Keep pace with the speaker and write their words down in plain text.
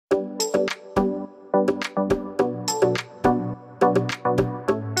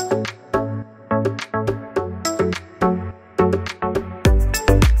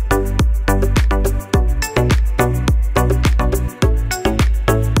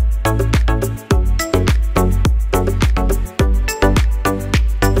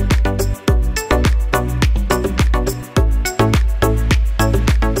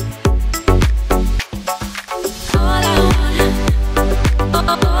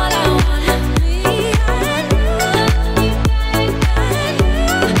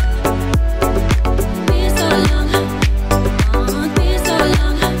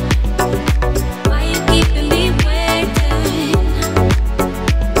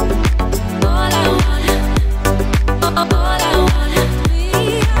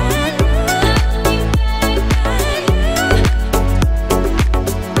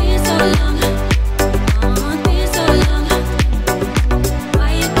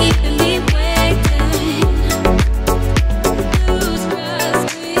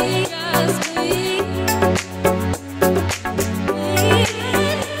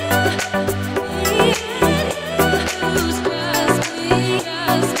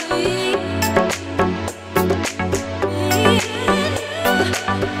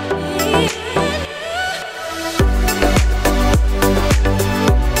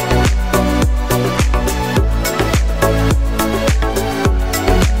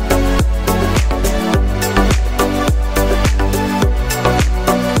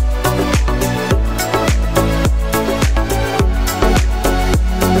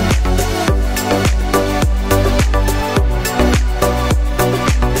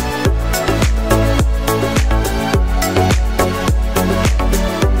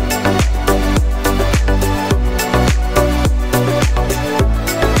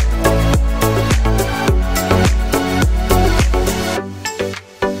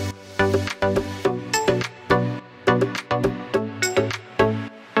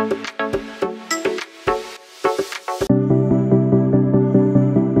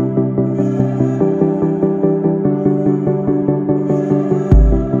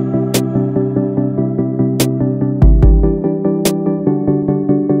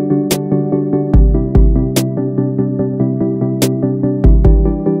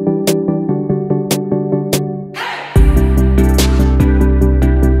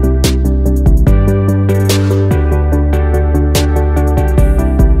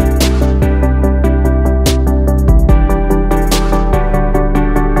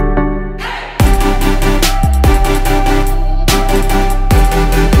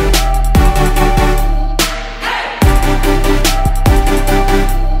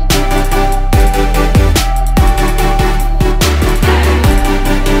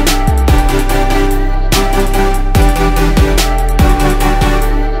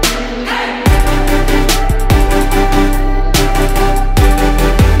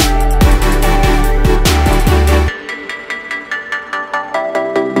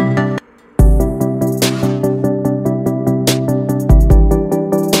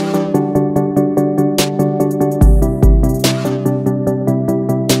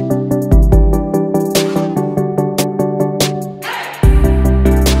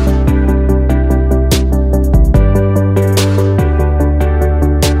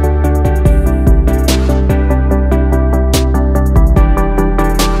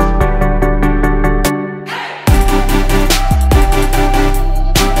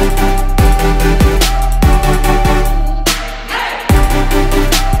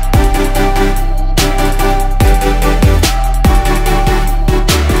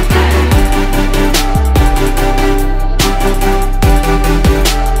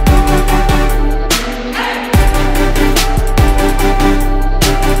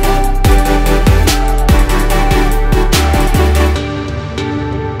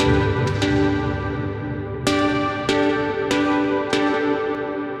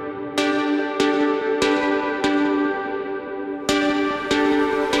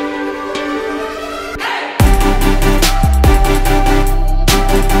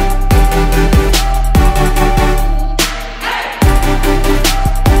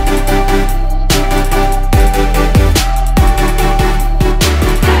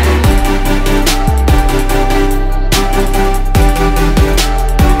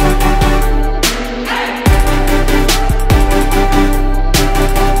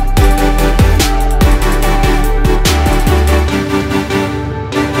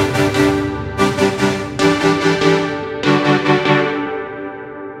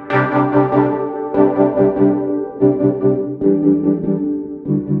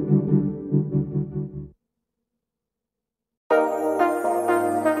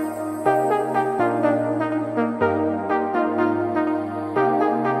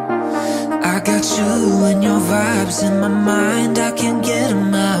vibes in my mind, I can't get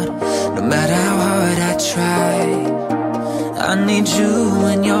them out, no matter how hard I try. I need you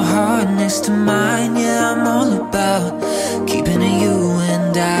and your heart next to mine. Yeah, I'm all about keeping it you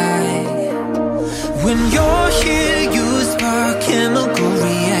and I. When you're here, you spark chemical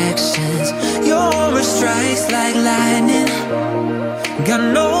reactions. Your aura strikes like lightning. Got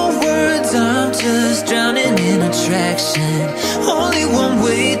no words, I'm just drowning in attraction. Only one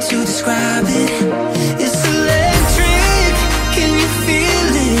way to describe it. It's electric, can you feel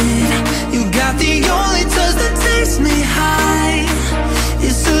it? You got the only touch that takes me high.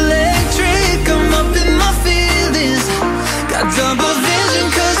 It's electric, I'm up in my feelings. Got double vision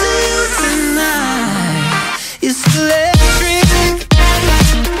 'cause of you tonight. It's electric.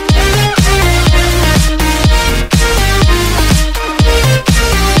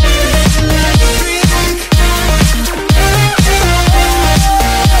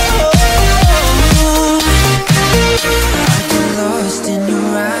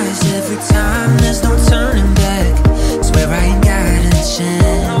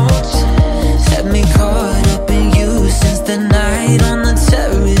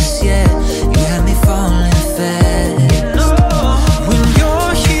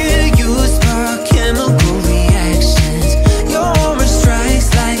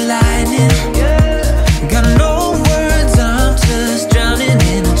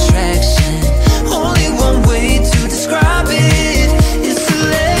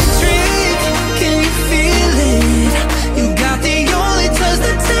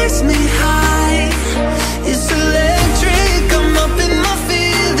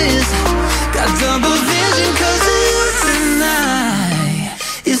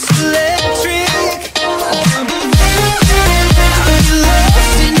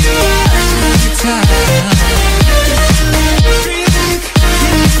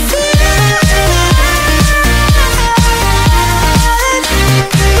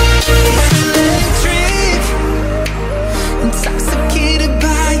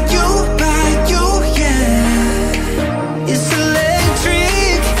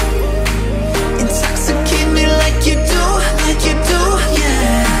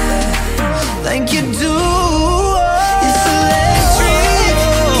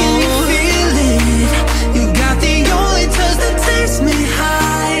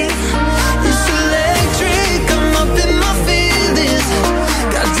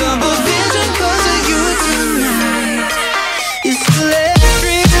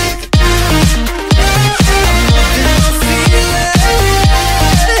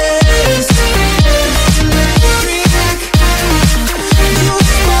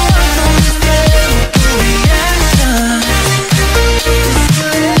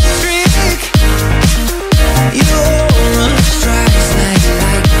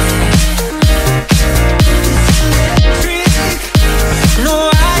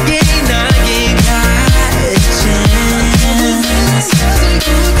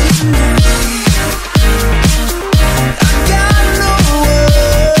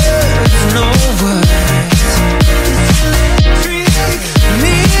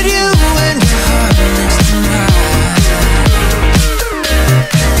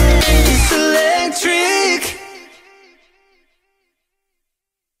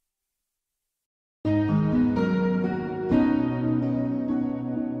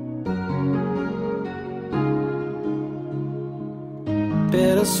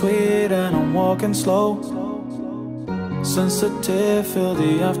 Bittersweet and I'm walking slow. Sensitive, feel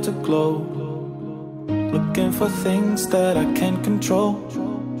the afterglow. Looking for things that I can't control.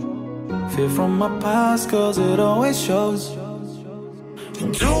 Fear from my past 'cause it always shows.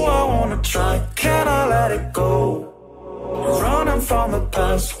 Do I wanna try? Can I let it go? Running from the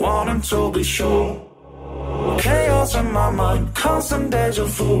past, wanting to be sure. Chaos in my mind, constant deja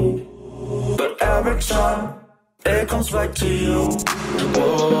vu. But every time it comes back to you.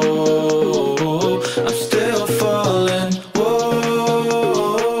 Whoa, I'm still falling.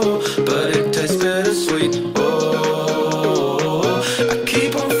 Whoa, but it tastes bittersweet. Whoa, I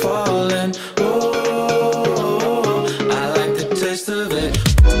keep on falling. Whoa, I like the taste of it.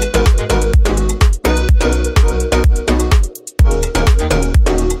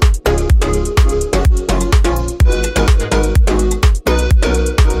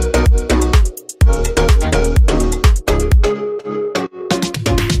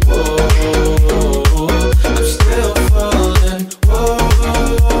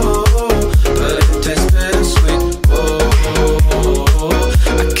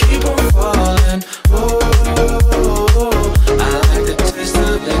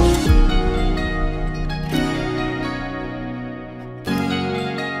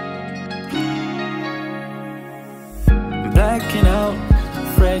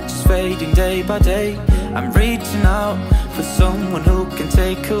 I'm reaching out for someone who can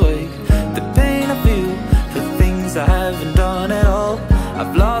take away the pain I feel, the things I haven't done at all.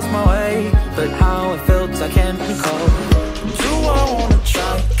 I've lost my way, but how I felt I can't recall. Do I wanna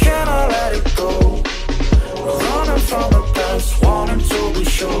try? Can I let it go? Running from the past, wanting to be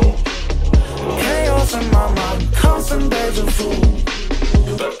sure. Chaos in my mind, constant deja vu.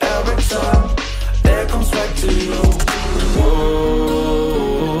 But every time, it comes back to you.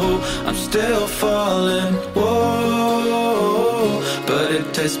 Whoa, I'm still falling. Whoa, but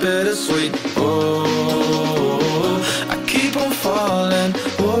it tastes bittersweet. Whoa, I keep on falling.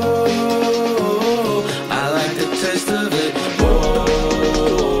 Whoa, I like the taste of it.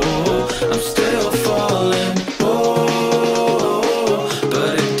 Whoa, I'm still falling. Whoa,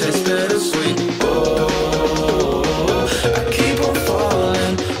 but it tastes bittersweet. Whoa, I keep on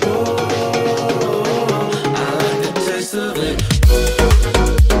falling. Whoa, I like the taste of it.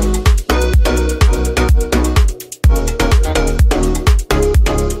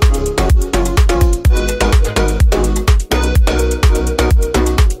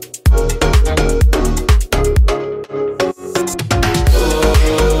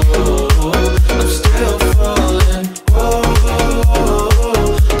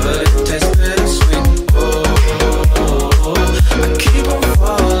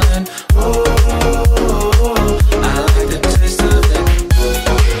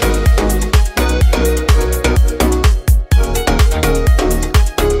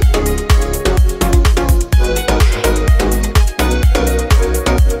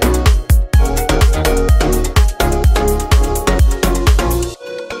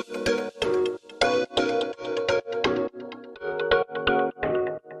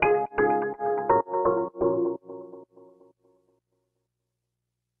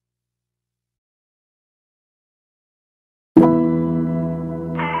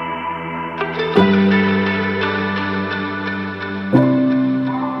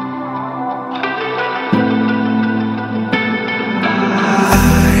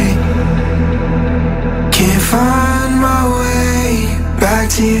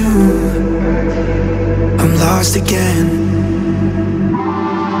 To you, I'm lost again.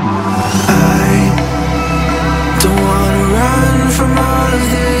 I don't wanna run from all of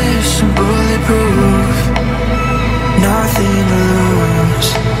this. I'm bulletproof, nothing to lose.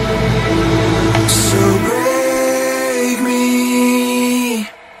 So break me,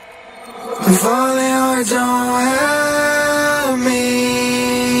 I'm falling hard, don't help me.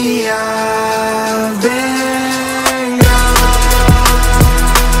 I've been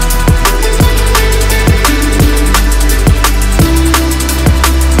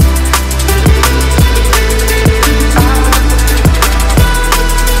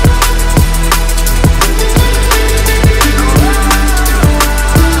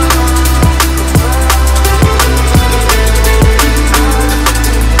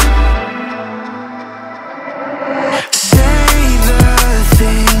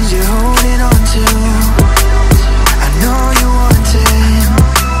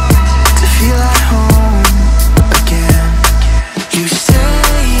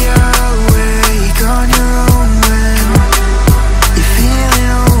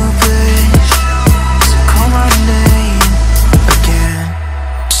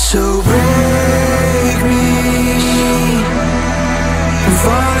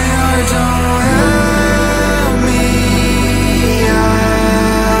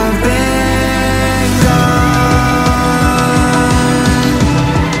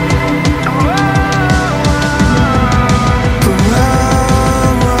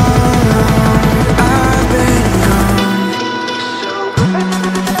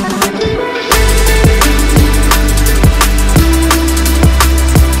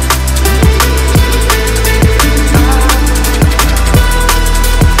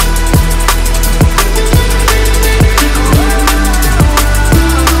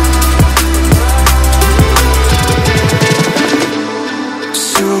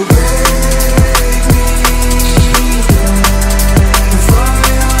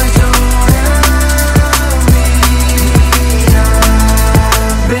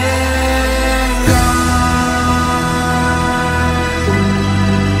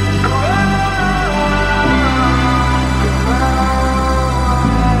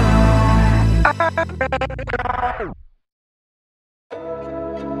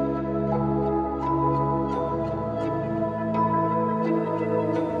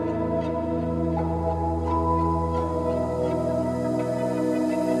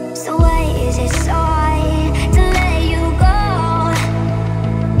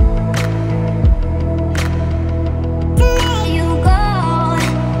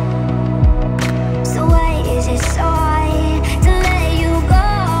So why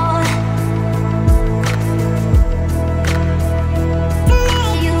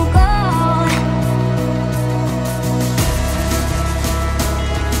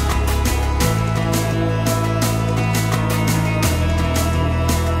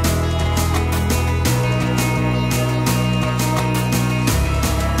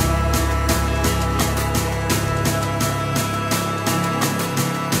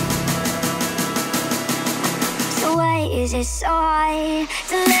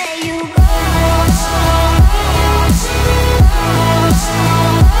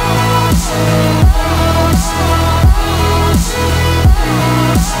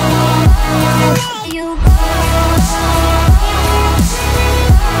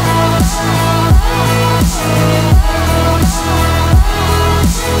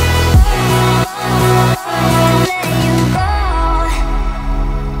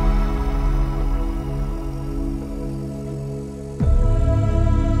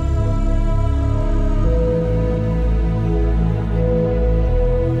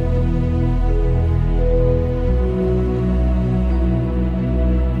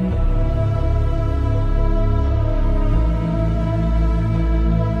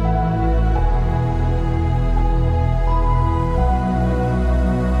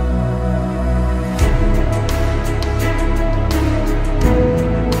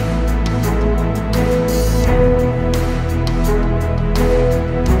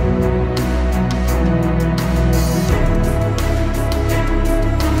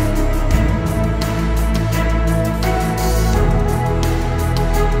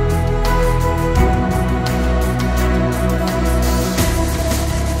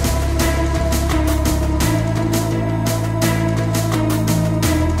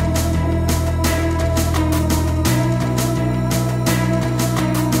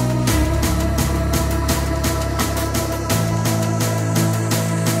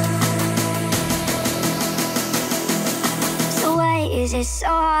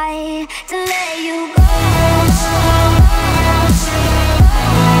decide to let you go.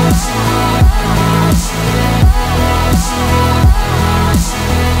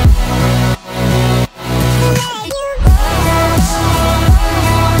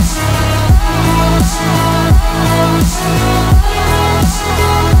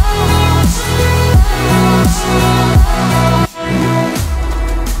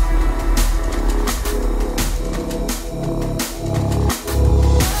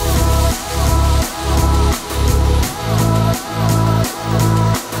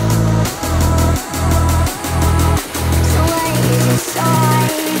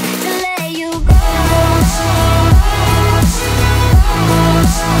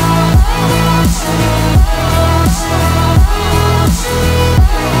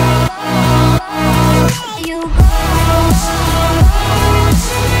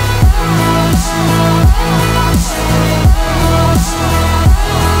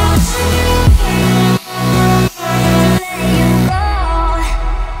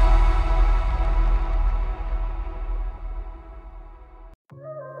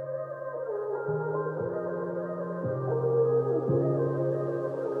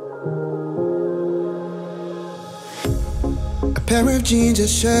 Pair of jeans, a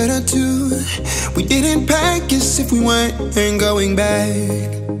shirt or two. We didn't pack as if we weren't going back.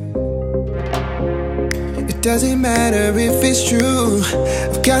 It doesn't matter if it's true.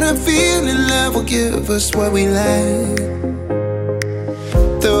 I've got a feeling love will give us what we lack.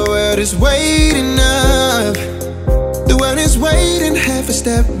 The world is waiting up. The world is waiting half a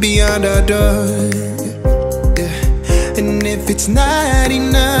step beyond our door. Yeah. And if it's not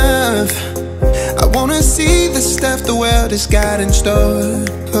enough, I wanna see the stuff the world has got in store.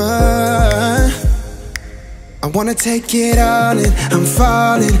 I wanna take it all in, I'm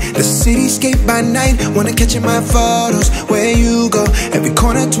falling. The cityscape by night, wanna catch in my photos. Where you go, every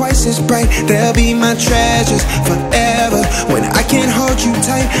corner twice as bright. They'll be my treasures forever. When I can't hold you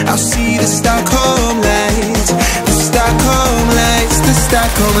tight, I'll see the Stockholm lights. The Stockholm lights, the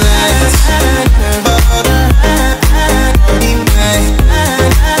Stockholm lights.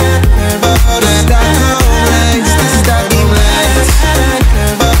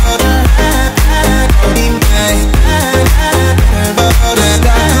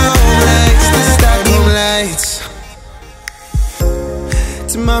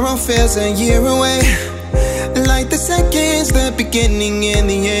 Tomorrow feels a year away, like the seconds, the beginning and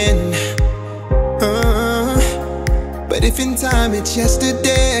the end. But if in time it's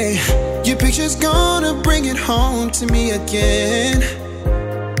yesterday, your picture's gonna bring it home to me again.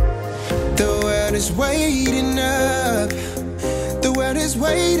 The world is waiting up. The world is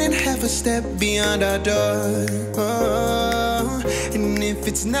waiting half a step beyond our door. And if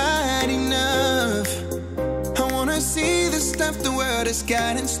it's not enough, I wanna see the stuff the world has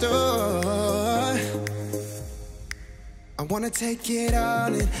got in store. I wanna take it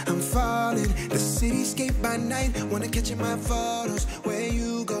all in, I'm falling. The cityscape by night, wanna catch in my photos. Where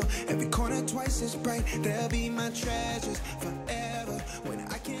you go, every corner twice as bright. They'll be my treasures forever. When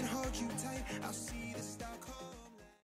I can't